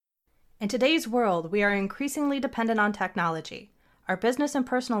In today's world, we are increasingly dependent on technology. Our business and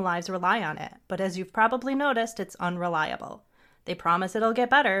personal lives rely on it, but as you've probably noticed, it's unreliable. They promise it'll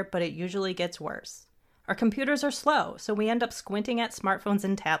get better, but it usually gets worse. Our computers are slow, so we end up squinting at smartphones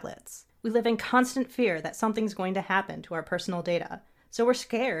and tablets. We live in constant fear that something's going to happen to our personal data, so we're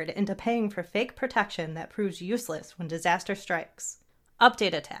scared into paying for fake protection that proves useless when disaster strikes.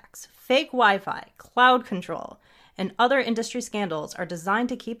 Update attacks, fake Wi-Fi, cloud control, and other industry scandals are designed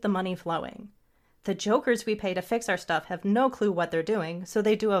to keep the money flowing. The jokers we pay to fix our stuff have no clue what they're doing, so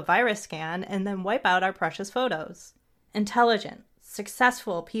they do a virus scan and then wipe out our precious photos. Intelligent,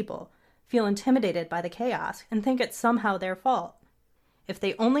 successful people feel intimidated by the chaos and think it's somehow their fault. If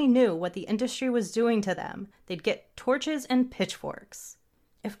they only knew what the industry was doing to them, they'd get torches and pitchforks.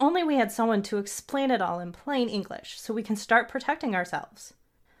 If only we had someone to explain it all in plain English so we can start protecting ourselves.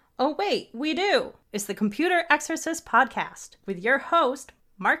 Oh wait, we do! It's the Computer Exorcist Podcast with your host,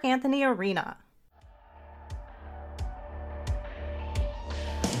 Mark Anthony Arena.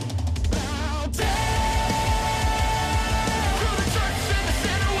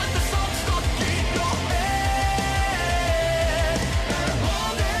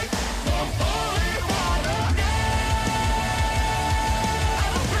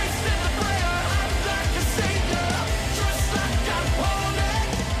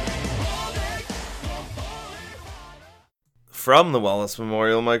 From the Wallace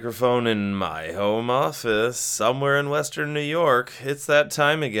Memorial microphone in my home office, somewhere in Western New York, it's that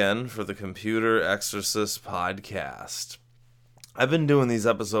time again for the Computer Exorcist Podcast. I've been doing these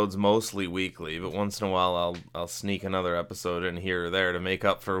episodes mostly weekly, but once in a while I'll sneak another episode in here or there to make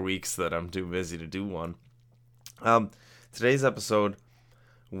up for weeks that I'm too busy to do one. Today's episode,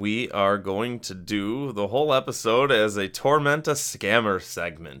 we are going to do the whole episode as a Torment a Scammer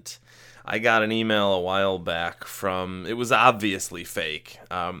segment. I got an email a while back from, it was obviously fake.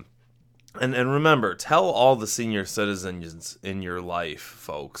 And remember, tell all the senior citizens in your life,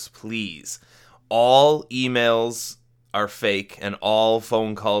 folks, please. All emails are fake and all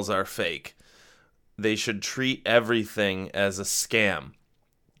phone calls are fake. They should treat everything as a scam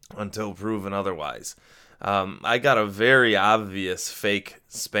until proven otherwise. I got a very obvious fake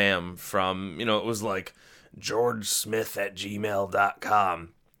spam from, it was like georgesmith@gmail.com.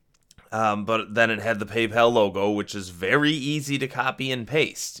 But then it had the PayPal logo, which is very easy to copy and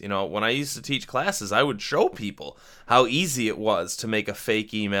paste. When I used to teach classes, I would show people how easy it was to make a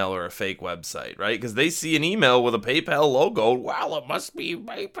fake email or a fake website, right? Because they see an email with a PayPal logo, well, it must be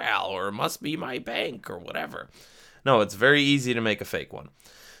PayPal or it must be my bank or whatever. No, it's very easy to make a fake one.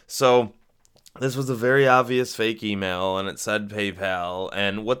 So this was a very obvious fake email, and it said PayPal,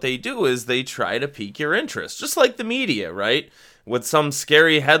 and what they do is they try to pique your interest, just like the media, right? With some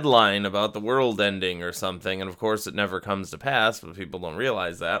scary headline about the world ending or something, and of course it never comes to pass, but people don't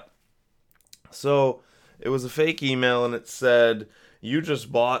realize that. So it was a fake email, and it said, you just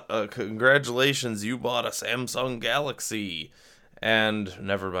bought, congratulations, you bought a Samsung Galaxy, and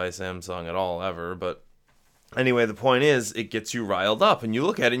never buy Samsung at all, ever, but anyway, the point is, it gets you riled up, and you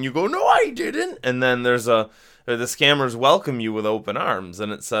look at it and you go, no, I didn't, and then the scammers welcome you with open arms,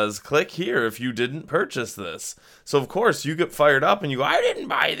 and it says, click here if you didn't purchase this. So, of course, you get fired up, and you go, I didn't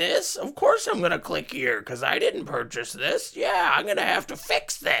buy this. Of course I'm going to click here, because I didn't purchase this. Yeah, I'm going to have to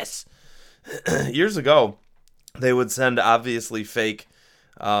fix this. Years ago, they would send obviously fake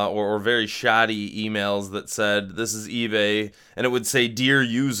or very shoddy emails that said, this is eBay, and it would say, dear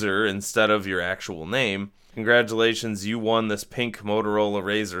user, instead of your actual name. Congratulations, you won this pink Motorola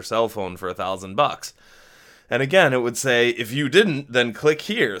Razr cell phone for $1,000. And again, it would say, if you didn't, then click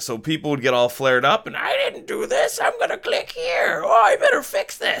here. So people would get all flared up, and I didn't do this, I'm going to click here. Oh, I better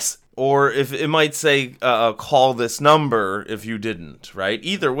fix this. Or if it might say, call this number if you didn't, right?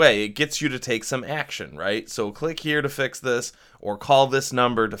 Either way, it gets you to take some action, right? So click here to fix this, or call this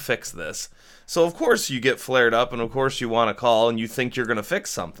number to fix this. So of course you get flared up, and of course you want to call, and you think you're going to fix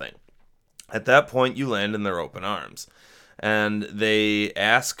something. At that point, you land in their open arms. And they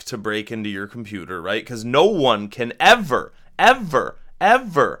ask to break into your computer, right? Because no one can ever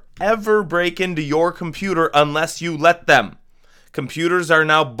break into your computer unless you let them. Computers are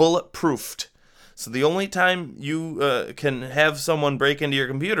now bulletproofed. So the only time you can have someone break into your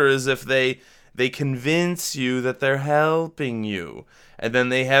computer is if they convince you that they're helping you. And then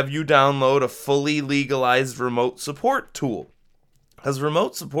they have you download a fully legalized remote support tool. Because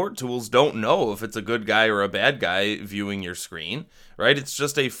remote support tools don't know if it's a good guy or a bad guy viewing your screen, right? It's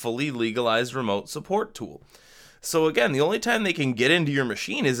just a fully legalized remote support tool. So again, the only time they can get into your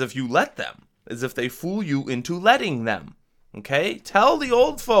machine is if you let them, is if they fool you into letting them, okay? Tell the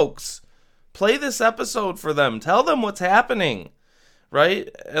old folks. Play this episode for them. Tell them what's happening, right?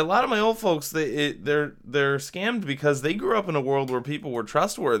 A lot of my old folks, they're scammed because they grew up in a world where people were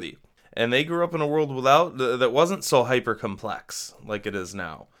trustworthy, and they grew up in a world that wasn't so hyper complex like it is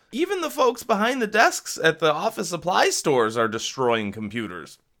now. Even the folks behind the desks at the office supply stores are destroying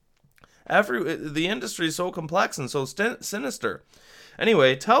computers. The industry is so complex and so sinister.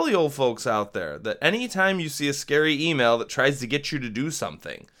 Anyway, tell the old folks out there that anytime you see a scary email that tries to get you to do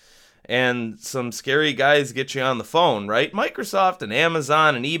something, and some scary guys get you on the phone, right? Microsoft and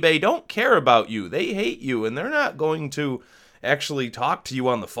Amazon and eBay don't care about you. They hate you, and they're not going to actually talk to you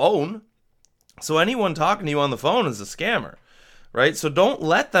on the phone. So anyone talking to you on the phone is a scammer, right? So don't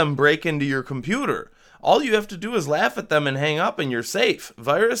let them break into your computer. All you have to do is laugh at them and hang up, and you're safe.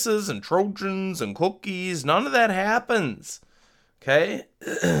 Viruses and Trojans and cookies, none of that happens. Okay?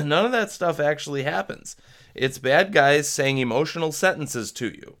 None of that stuff actually happens. It's bad guys saying emotional sentences to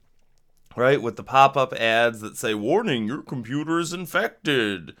you, right? With the pop-up ads that say, warning, your computer is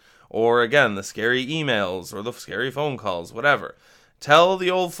infected. Or, again, the scary emails or the scary phone calls, whatever. Tell the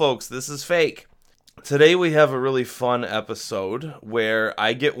old folks this is fake. Today we have a really fun episode where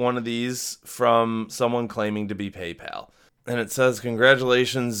I get one of these from someone claiming to be PayPal. And it says,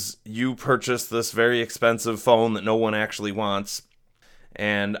 congratulations, you purchased this very expensive phone that no one actually wants.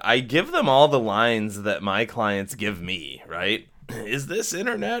 And I give them all the lines that my clients give me, right? Is this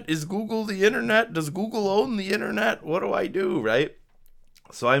internet? Is Google the internet? Does Google own the internet? What do I do, right?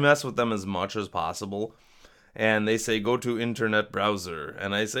 So I mess with them as much as possible. And they say, go to internet browser.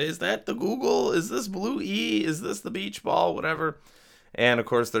 And I say, is that the Google? Is this Blue E? Is this the beach ball? Whatever. And, of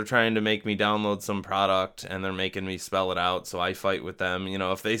course, they're trying to make me download some product, and they're making me spell it out, so I fight with them. You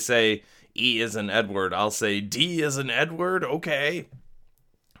know, if they say E is an Edward, I'll say D is an Edward, okay.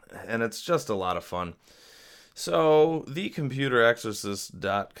 And it's just a lot of fun. So,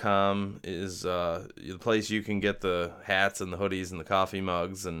 thecomputerexorcist.com is the place you can get the hats and the hoodies and the coffee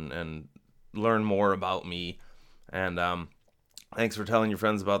mugs and learn more about me. And thanks for telling your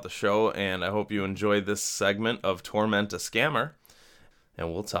friends about the show, and I hope you enjoyed this segment of Torment a Scammer,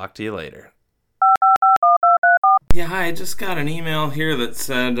 and we'll talk to you later. Yeah, hi, I just got an email here that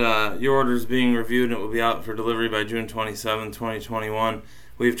said your order is being reviewed and it will be out for delivery by June 27, 2021.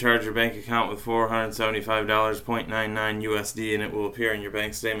 We've charged your bank account with $475.99 USD, and it will appear in your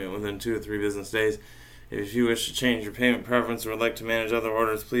bank statement within 2 to 3 business days. If you wish to change your payment preference or would like to manage other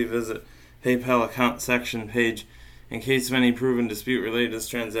orders, please visit PayPal account section page. In case of any proven dispute related to this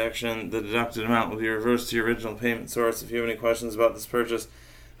transaction, the deducted amount will be reversed to your original payment source. If you have any questions about this purchase,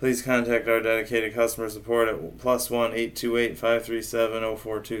 please contact our dedicated customer support at +1 828 537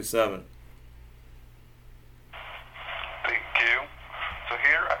 0427. Thank you. So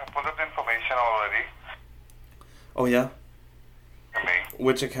here I have put up the information already. Oh, yeah? For me.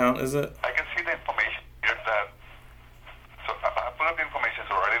 Which account is it? I can see the information here that... So I put up the information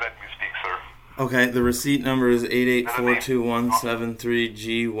already. Let me speak, sir. Okay, the receipt number is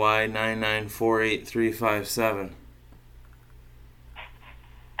 88421739948357.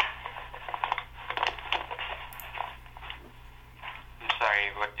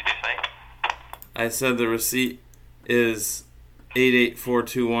 Sorry, what did you say? I said the receipt is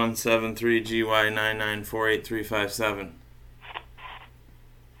 88421739948357.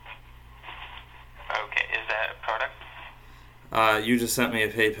 Okay, is that a product? You just sent me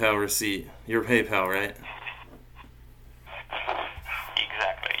a PayPal receipt. Your PayPal, right?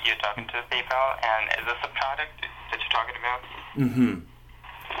 Exactly. You're talking to PayPal, and is this a product that you're talking about? Mm-hmm.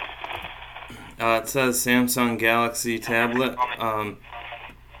 It says Samsung Galaxy tablet,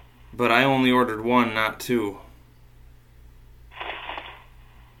 but I only ordered one, not two.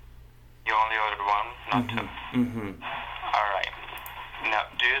 You only ordered one, not two? Mm-hmm. Alright. Now,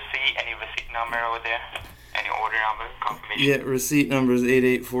 do you see any receipt number over there? Any order number, confirmation? Yeah, receipt number is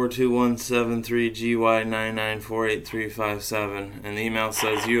 88421739948357, and the email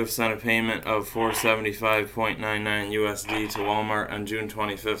says you have sent a payment of $475.99 USD to Walmart on June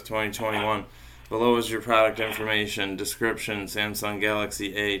 25th, 2021. Below is your product information. Description: Samsung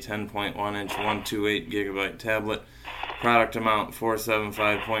Galaxy A 10.1-inch 128GB tablet. Product amount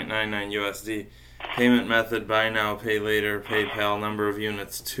 $475.99 USD. Payment method: buy now, pay later, PayPal. Number of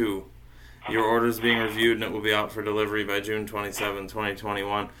units 2. Your order is being reviewed and it will be out for delivery by June 27,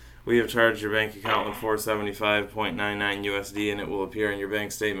 2021. We have charged your bank account with $475.99 USD and it will appear in your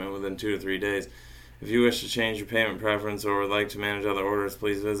bank statement within 2 to 3 days. If you wish to change your payment preference or would like to manage other orders,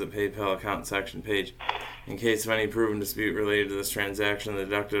 please visit PayPal account section page. In case of any proven dispute related to this transaction, the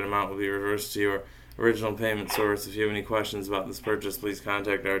deducted amount will be reversed to your original payment source. If you have any questions about this purchase, please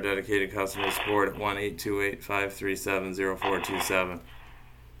contact our dedicated customer support at 1-828-537-0427.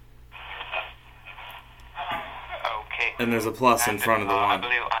 And there's a plus in front of the I one.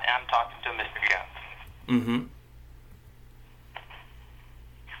 believe I am talking to Mr. Gap. Mm-hmm.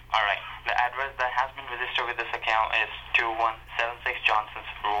 Alright. The address that has been registered with this account is 2176 Johnson's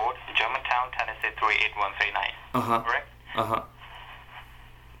Road, Germantown, Tennessee 38139. Uh-huh. Correct? Uh-huh.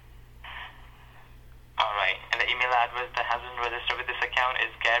 Alright. And the email address that has been registered with this account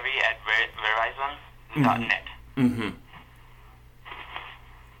is Gary@Verizon.net. Mm-hmm.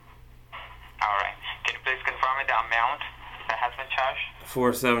 Alright. Can you please confirm me the amount that has been charged?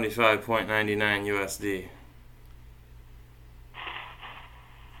 $475.99 USD.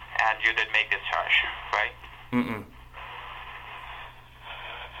 And you did make this charge, right? Mm-mm.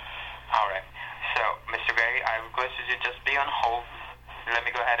 Alright. So, Mr. Gary, I request you to just be on hold. Let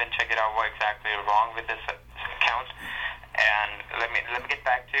me go ahead and check it out what exactly is wrong with this account. And let me get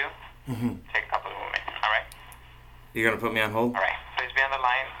back to you. Mm-hmm. Take a couple of moments. Alright? You're going to put me on hold? Alright. Please be on the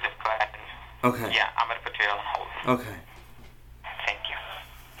line. Just go ahead and... Okay. Yeah, I'm going to put you on hold. Okay. Thank you.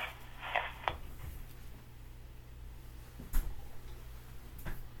 Yeah.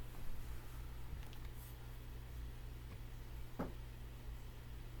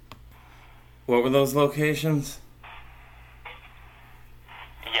 What were those locations?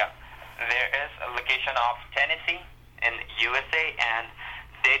 Yeah. There is a location of Tennessee in USA and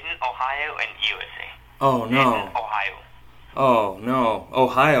Dayton, Ohio in USA. Oh, no. Dayton, Ohio. Oh, no.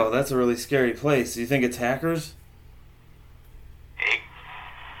 Ohio, that's a really scary place. Do you think it's hackers?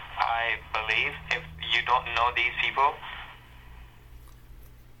 I believe if you don't know these people,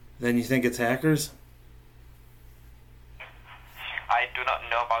 Then you think it's hackers? I do not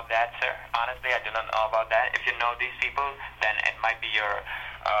know about that, sir. Honestly, I do not know about that. If you know these people, then it might be your,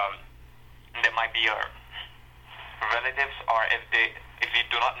 they might be your relatives, or if you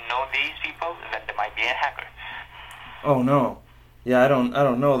do not know these people, then they might be a hacker. Oh, no. Yeah, I don't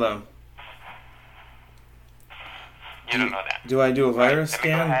know them. You don't know that. Do I do a virus Let me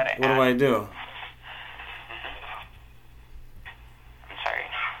go scan? ahead What do I do? I'm sorry.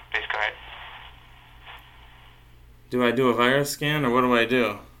 Please go ahead. Do I do a virus scan, or what do I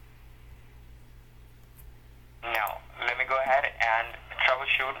do? Now, let me go ahead and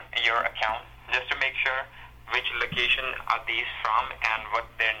troubleshoot your account just to make sure which location are these from and what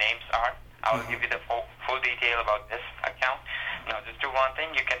their names are. I will give you the full detail about this account. Now, just do one thing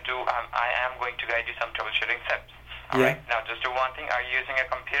you can do. I am going to guide you some troubleshooting steps. All Yeah. right. Now, just do one thing. Are you using a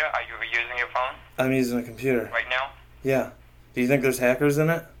computer? Are you using your phone I'm using a computer. right now? Yeah. Do you think there's hackers in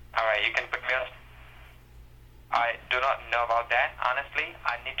it? All right. You can put me on. I do not know about that. Honestly,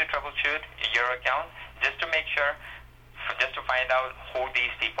 I need to troubleshoot your account just to make sure, just to find out who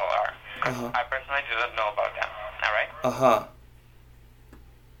these people are. Uh-huh. I personally do not know about them. All right. Uh-huh.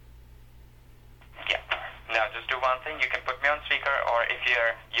 Yeah. Now, just do one thing. You can put me on speaker, or if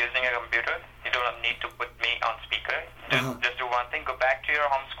you're using a computer, you do not need to put me on speaker. Just do one thing. Go back to your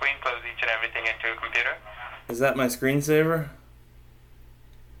home screen, close each and everything into your computer. Is that my screensaver?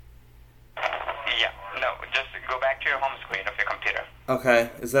 Yeah. No, just go back to your home screen of your computer. Okay.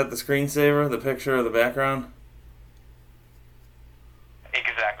 Is that the screensaver? The picture of the background?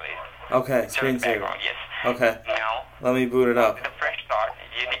 Exactly. Okay, Just the screensaver. background, yes. Okay. Now, Let me boot it up. with a fresh start,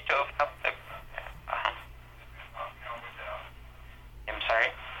 you need to open up the... I'm sorry?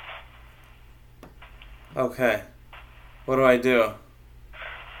 Okay. What do I do?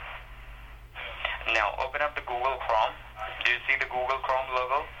 Now, open up the Google Chrome. Do you see the Google Chrome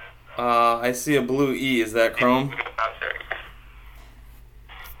logo? I see a blue E. Is that Chrome? Look at the browser.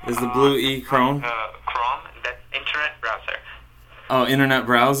 Is the blue E Chrome? Chrome, that's internet browser. Oh, internet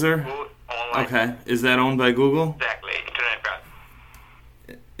browser? Go online. Okay. Is that owned by Google? Exactly, internet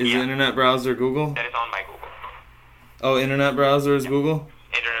browser. Is the internet browser Google? That is on my Google. Oh, internet browser is Google?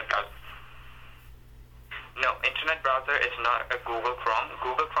 Internet browser. No, internet browser is not a Google Chrome.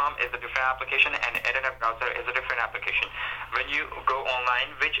 Google Chrome is a different application, and internet browser is a different application. When you go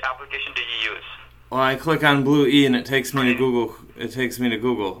online, which application do you use? Well, I click on blue E and it takes me to Google. It takes me to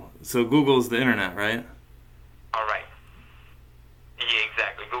Google. So Google's the internet, right? All right. Yeah,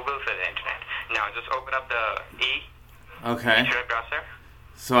 exactly. Google is the internet. Now, just open up the E. Okay. Internet browser.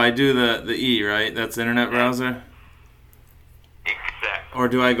 So I do the E, right? That's internet browser? Exactly. Or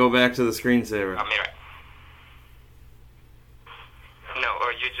do I go back to the screensaver? Right. No,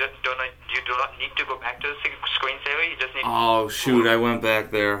 or you just do not need to go back to the screensaver. You just need. Oh, shoot. I went back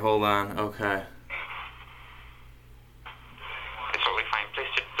there. Hold on. Okay. It's totally fine.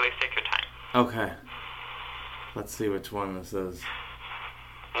 Please take your time. Okay. Let's see which one this is.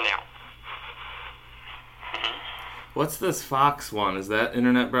 Now. What's this Fox one? Is that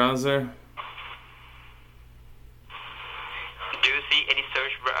internet browser? Do you see any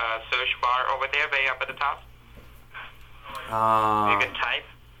search bar over there, way up at the top?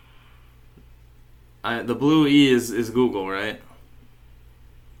 The blue E is Google, right?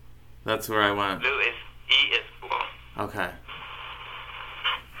 That's where I went. Blue is E is Google. Okay.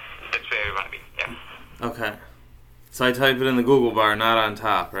 That's where you want to be. Yeah. Okay. So I type it in the Google bar, not on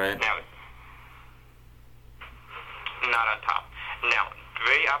top, right? Now, not on top. Now,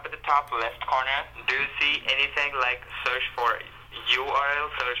 very up at the top left corner, do you see anything like search for URL,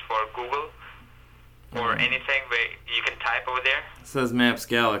 search for Google, or anything where you can type over there? It says Maps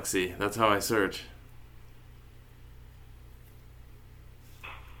Galaxy. That's how I search.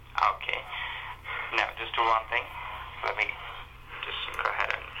 Okay. Now, just do one thing. Let me just go ahead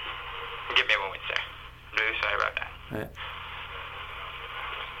and give me a moment, sir. Really sorry about that. Right.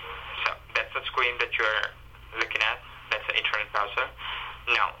 So, that's the screen that you're looking at. That's the internet browser.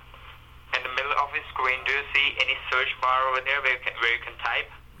 Now, in the middle of the screen, do you see any search bar over there where you can type?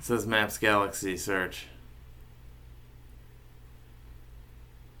 It says Maps Galaxy search.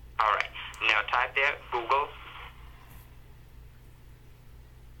 Alright. Now, type there Google.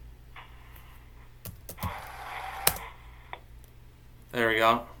 There we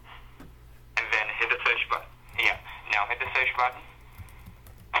go. And then hit the search button. Yeah. Now hit the search button.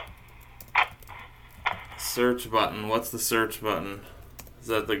 Search button. What's the search button? Is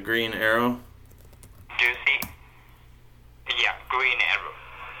that the green arrow? Do you see? Yeah, green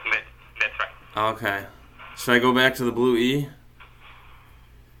arrow. That's right. Okay. Should I go back to the blue E?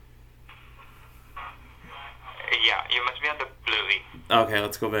 Yeah, you must be on the blue E. Okay,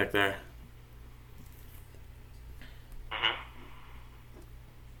 let's go back there.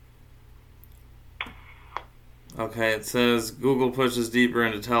 Okay, it says Google pushes deeper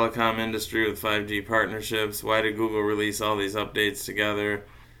into telecom industry with 5G partnerships. Why did Google release all these updates together?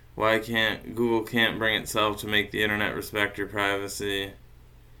 Why can't Google bring itself to make the internet respect your privacy?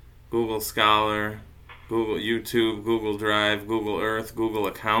 Google Scholar, Google YouTube, Google Drive, Google Earth, Google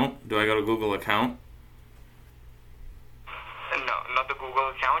Account. Do I go to Google Account? No, not the Google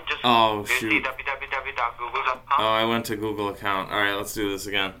account. Just Oh, do you see shoot. www.google.com? Oh, I went to Google Account. Alright, let's do this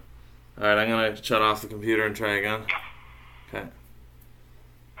again. Alright, I'm going to shut off the computer and try again. Okay.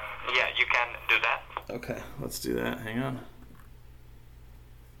 Yeah, you can do that. Okay, let's do that. Hang on.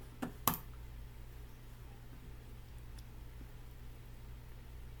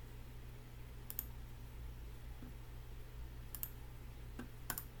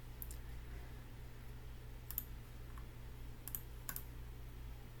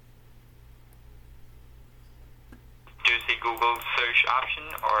 Do you see Google search option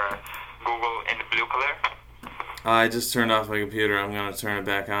or Google in the blue color? I just turned off my computer. I'm going to turn it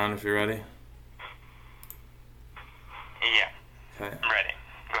back on if you're ready. Yeah, Okay. I'm ready.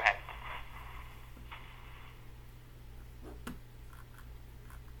 Go ahead.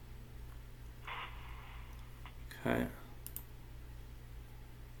 Okay.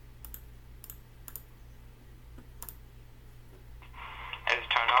 Is it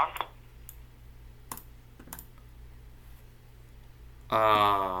turned on?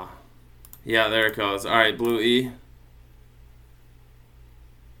 Yeah, there it goes. Alright, blue E.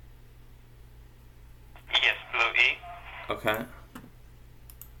 Yes, blue E. Okay.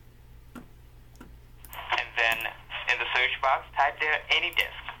 And then in the search box, type there any disk.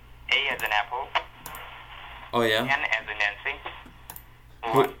 A as an apple, Oh, yeah? N as in Nancy.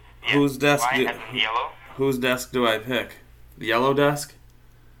 Who- whose desk Y do- as in yellow. Whose desk do I pick? The yellow desk?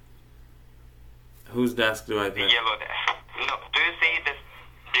 Whose desk do I The pick? yellow disk. No, do you see this?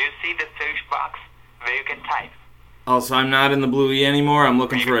 Do you see the search box where you can type? Oh, so I'm not in the blue E anymore? I'm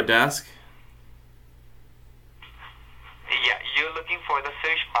looking for a desk? Yeah, you're looking for the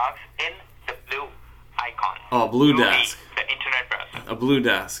search box in the blue icon. Oh, blue E, desk. the internet browser. A blue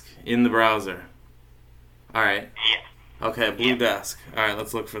desk in the browser. Alright. Yeah. Okay, blue Yeah. desk. Alright,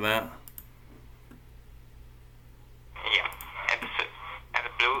 let's look for that. Yeah. And the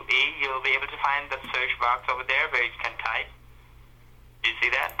blue E, you'll be able to find the search box over there where you can type. Do you see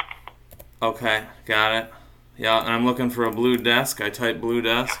that? Okay, got it. Yeah, and I'm looking for a blue desk. I type blue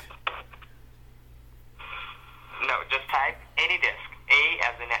desk. No, just type any disk. A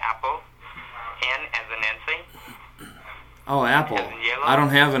as in apple, N as in Nancy, Oh, Apple. As in yellow? I don't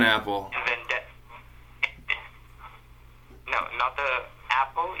have an Apple. and then no, not the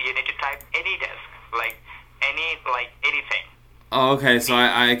apple. You need to type any disk, like anything. Oh, okay, so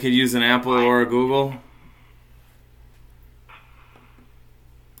I could use an Apple or a Google?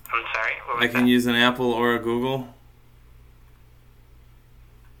 I'm sorry. What was I can that? use an Apple or a Google?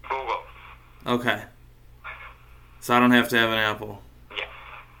 Google. Okay. So I don't have to have an Apple. Yeah.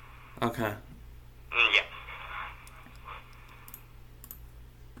 Okay. Yeah.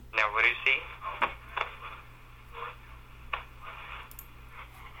 Now, what do you see?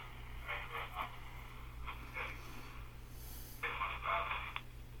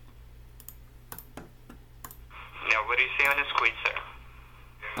 stay on your screen, sir.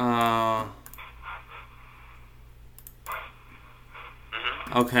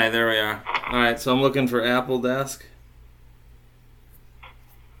 Okay, there we are. Alright, so I'm looking for Apple Desk.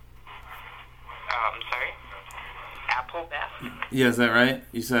 Sorry? Apple Desk? Yeah, is that right?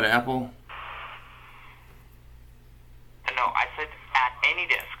 You said Apple? No, I said at any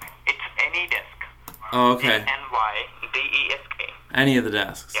desk. It's any desk. Oh, okay. Nydesk. Any of the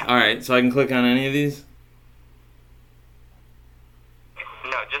desks. Yeah. Alright, so I can click on any of these?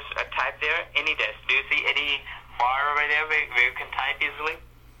 No, just type there, any desk. Do you see any bar over there where you can type easily?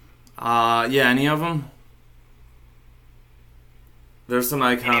 Yeah, any of them? There's some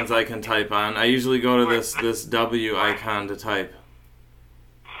icons I can type on. I usually go to this W icon to type.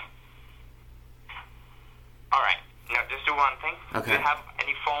 Alright, now just do one thing. Okay. Do you have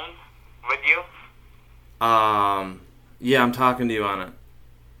any phone with you? Yeah, I'm talking to you on it.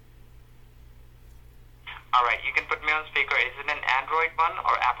 Alright, you can put me on speaker. Is it an Android one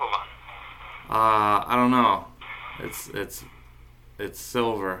or Apple one? I don't know. It's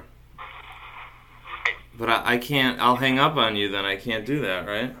silver. But I can't, I'll hang up on you then. I can't do that,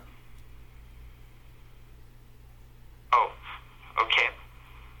 right? Oh, okay.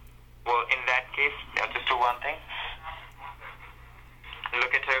 Well, in that case, I'll just do one thing.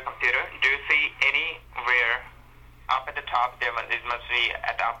 Look at your computer. Do you see anywhere up at the top? It must be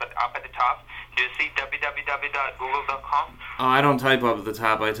up at the top. Do you see www.google.com? Oh, I don't type up at the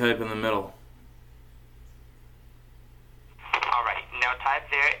top. I type in the middle. Alright, now type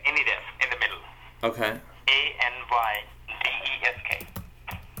there, any desk, in the middle. Okay. Anydesk.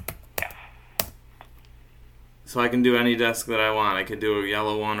 Yeah. So I can do any desk that I want. I could do a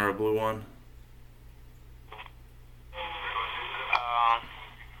yellow one or a blue one.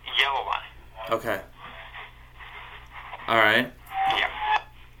 Yellow one. Okay. Alright. Yeah.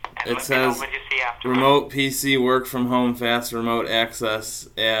 And It let me know says what you see afterwards. remote PC, work from home, fast remote access,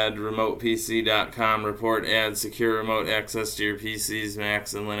 add remotepc.com, report add, secure remote access to your PCs,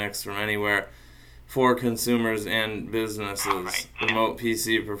 Macs, and Linux from anywhere for consumers and businesses. Alright. Remote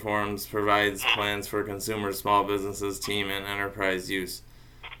PC provides plans for consumers, small businesses, team, and enterprise use.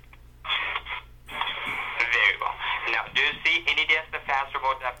 There you go. Now, do you see AnyDesk, the fast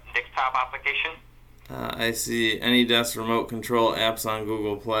remote desktop application? I see AnyDesk remote control apps on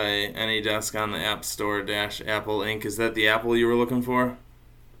Google Play, AnyDesk on the App Store - Apple Inc. Is that the Apple you were looking for?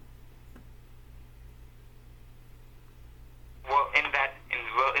 Well, in that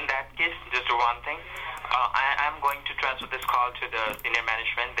case, just do one thing. I'm going to transfer this call to the senior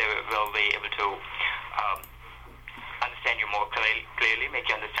management. They will be able to understand you more clearly, make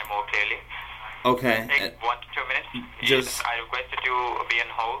you understand more clearly. Okay. Take 1 to 2 minutes. I requested you be on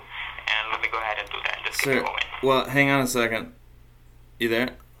hold, and let me go ahead and do that. Just give me a moment. Well, hang on a second. You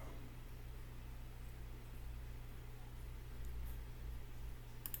there?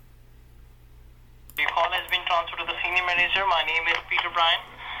 Your call has been transferred to the senior manager. My name is Peter Bryan.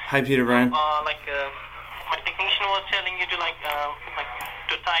 Hi, Peter Bryan. My technician was telling you to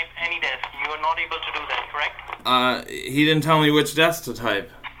to type any desk. You are not able to do that, correct? He didn't tell me which desk to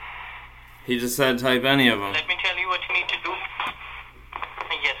type. He just said type any of them. Let me tell you what you need to do.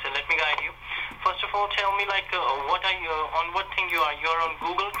 Yes, sir. Let me guide you. First of all, tell me what are you on? What thing you are? You are on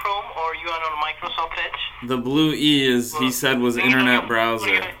Google Chrome or you are on Microsoft Edge? The blue E he said was internet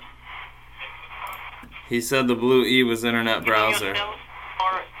browser. He said the blue E was internet browser. Yourself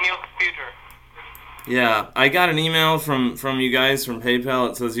or your computer? Yeah, I got an email from you guys from PayPal.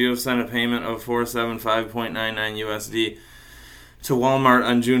 It says you have sent a payment of $475.99 USD to Walmart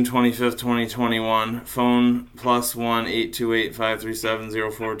on June 25th, 2021. Phone +1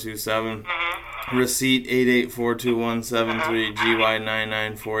 828-537-0427. Receipt 8842173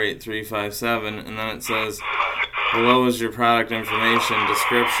 GY9948357. And then it says below is your product information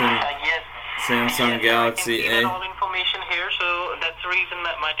description. Yes. Samsung Galaxy I can see A. all information here, so that's the reason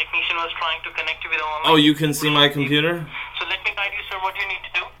that my technician was trying to connect you with all. Oh, you can see my computer? So let me guide you, sir, what you need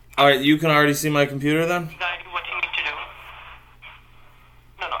to do. Alright, you can already see my computer then? Guide you what you need to do.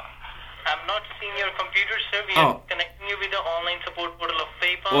 No. I'm not seeing your computer, sir. We are connecting you with the online support portal of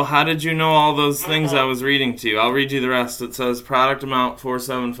PayPal. Well, how did you know all those things I was reading to you? I'll read you the rest. It says product amount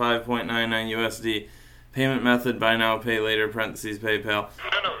 $475.99 USD. Payment method buy now, pay later, parentheses PayPal.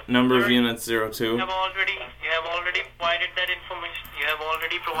 No. Number Sir, of units 02. You have already provided that information.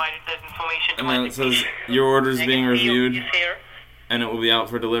 And then it says your order is being reviewed Is here. and it will be out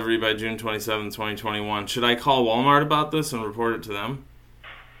for delivery by June 27, 2021. Should I call Walmart about this and report it to them?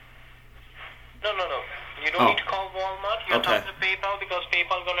 No. You don't need to call Walmart. You're talking to PayPal because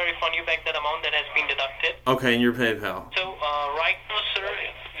PayPal is going to refund you back that amount that has been deducted. Okay, and your PayPal. So, right now, sir...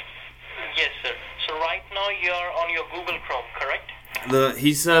 Yes, sir. So, right now, now you're on your Google Chrome, correct?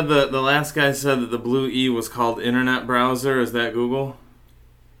 He said that the last guy said that the blue E was called Internet Browser. Is that Google?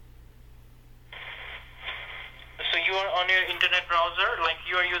 So you are on your internet browser, like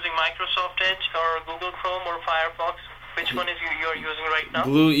you are using Microsoft Edge or Google Chrome or Firefox. Which one is you are using right now?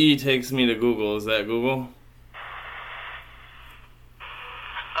 Blue E takes me to Google. Is that Google?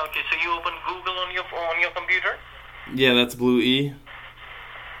 Okay, so you open Google on your computer. Yeah, that's Blue E.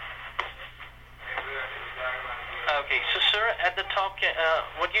 Okay, so sir, at the top,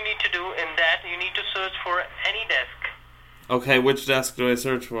 what you need to do in that, you need to search for any desk. Okay, which desk do I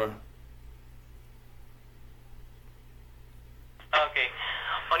search for? Okay.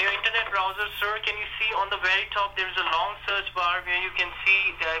 On your internet browser, sir, can you see on the very top there is a long search bar where you can see,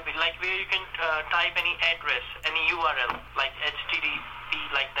 like where you can type any address, any URL, like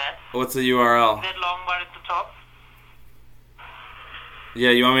HTTP, like that. What's the URL? That long bar at the top. Yeah,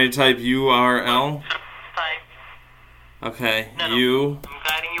 you want me to type URL? Type. Okay, No. U. I'm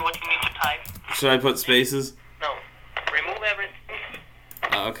guiding you what you need to type. Should I put spaces? No. Remove everything.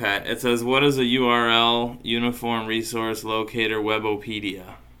 Okay, it says, what is a URL? Uniform Resource Locator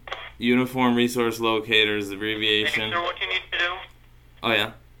Webopedia. Uniform Resource Locator is the abbreviation. Sir, what you need to do? Oh,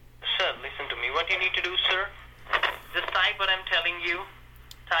 yeah? Sir, listen to me. What you need to do, sir, just type what I'm telling you.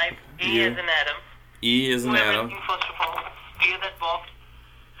 Type A U. as an atom. E is an Do atom. everything first of all. Clear that box.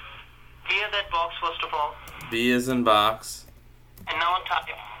 Clear that box first of all. B is in box. And now type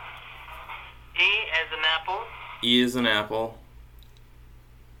A as an apple. E is an apple.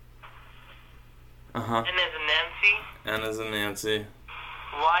 Uh-huh. N as in Nancy. N is in Nancy.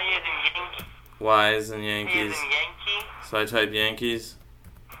 Y as in Yankee. Y is in C as Yankees. in Yankee. So I type Yankees.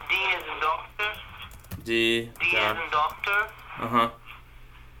 D as in doctor. D. D as in doctor. Uh-huh.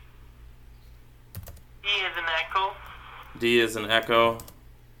 E as in echo. D is in echo.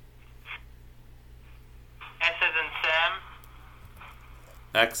 S as in Sam.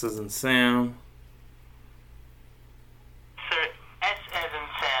 X is in Sam. Sir, S as in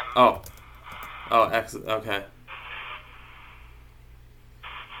Sam. Oh. Oh, X. Okay.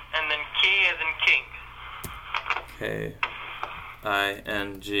 And then K as in king.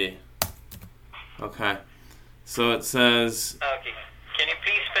 K-I-N-G. Okay. So it says, Okay. Can you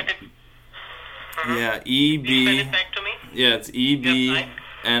please spell it? yeah, Please spell E-B. it back to me. Yeah, it's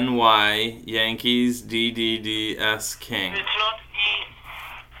E-B-N-Y, Yankees, D-D-D-S, King. It's not E.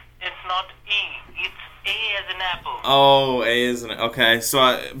 It's not E. It's A as in apple. Oh, A is an, okay, so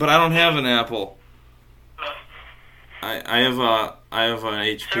but I don't have an Apple. I have an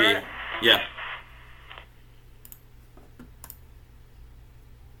HP. Sir? Yeah.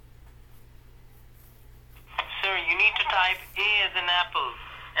 Sir, you need to type A as in apple,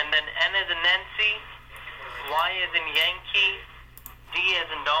 and then N as in Nancy, Y as in Yankee, D as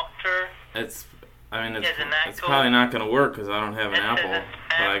in doctor. It's As an it's Apple. probably not going to work because I don't have an As Apple, an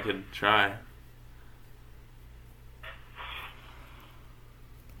but I could try.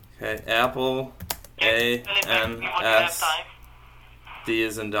 Okay, Apple, A, Spell it back to N, me what you have S, typed. D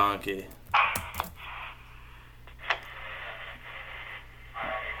is in donkey.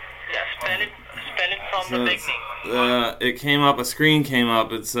 Yeah, spell it from the beginning. It came up, a screen came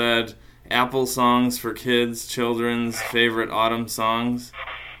up, it said, Apple songs for kids, children's favorite autumn songs.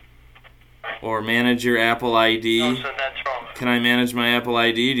 Or manage your Apple No, ID. sir, that's wrong. Can I manage my Apple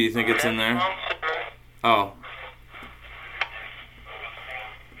ID? Do you think it's in there? Wrong, sir. Oh.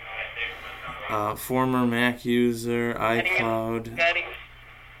 Former Mac user, iCloud. Getting-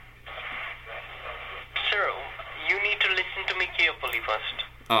 Sir, you need to listen to me carefully first.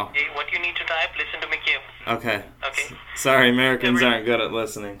 Oh, Okay, what you need to type, listen to me carefully. okay. Okay. Sorry, Americans aren't good at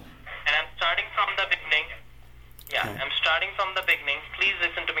listening. And I'm starting from the beginning. Yeah, Okay. I'm starting from the beginning. Please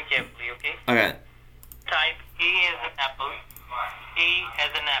listen to me carefully, okay? Okay. Type A as an apple. A as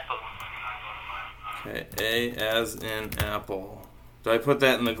an apple. Okay, A as in apple. Do I put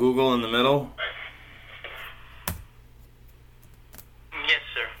that in the Google in the middle? Yes,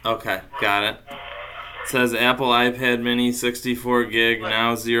 sir. Okay, got it. It says Apple iPad Mini 64 gig,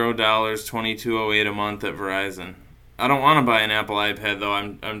 now $0, $22.08 a month at Verizon. I don't want to buy an Apple iPad though.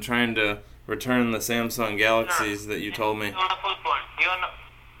 I'm trying to return the Samsung Galaxies that you told me. Spell the full word. You're not.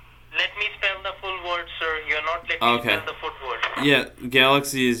 Let me spell the full word, sir. You're not letting Okay. me spell the full word. Yeah,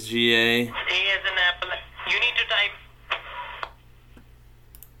 Galaxy is GA. A as an apple. You need to type.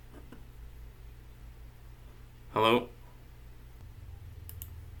 Hello?